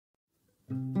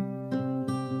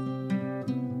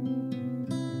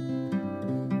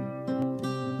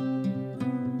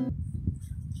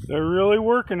They're really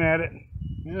working at it.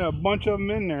 Yeah, a bunch of them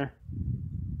in there.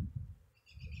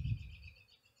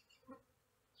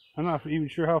 I'm not even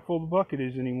sure how full the bucket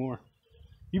is anymore.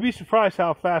 You'd be surprised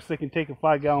how fast they can take a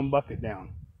 5-gallon bucket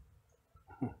down.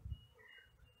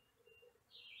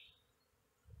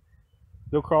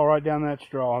 They'll crawl right down that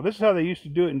straw. This is how they used to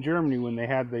do it in Germany when they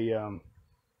had the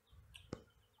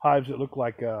hives that look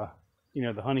like, you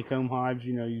know, the honeycomb hives.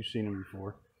 You know, you've seen them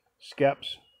before.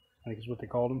 Skeps, I think is what they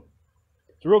called them.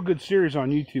 It's a real good series on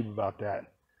YouTube about that.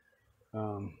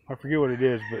 I forget what it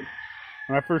is, but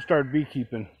when I first started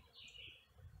beekeeping,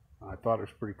 I thought it was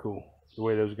pretty cool the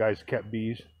way those guys kept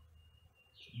bees.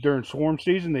 During swarm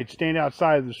season, they'd stand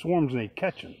outside of the swarms and they'd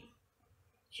catch them.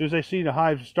 As soon as they see the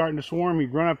hives starting to swarm,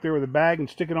 he'd run up there with a bag and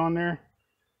stick it on there,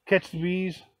 catch the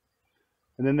bees,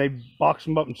 and then they'd box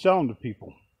them up and sell them to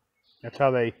people. That's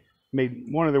how they made,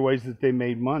 one of the ways that they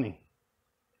made money.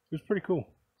 It was pretty cool.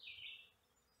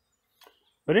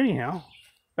 But anyhow,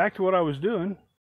 back to what I was doing.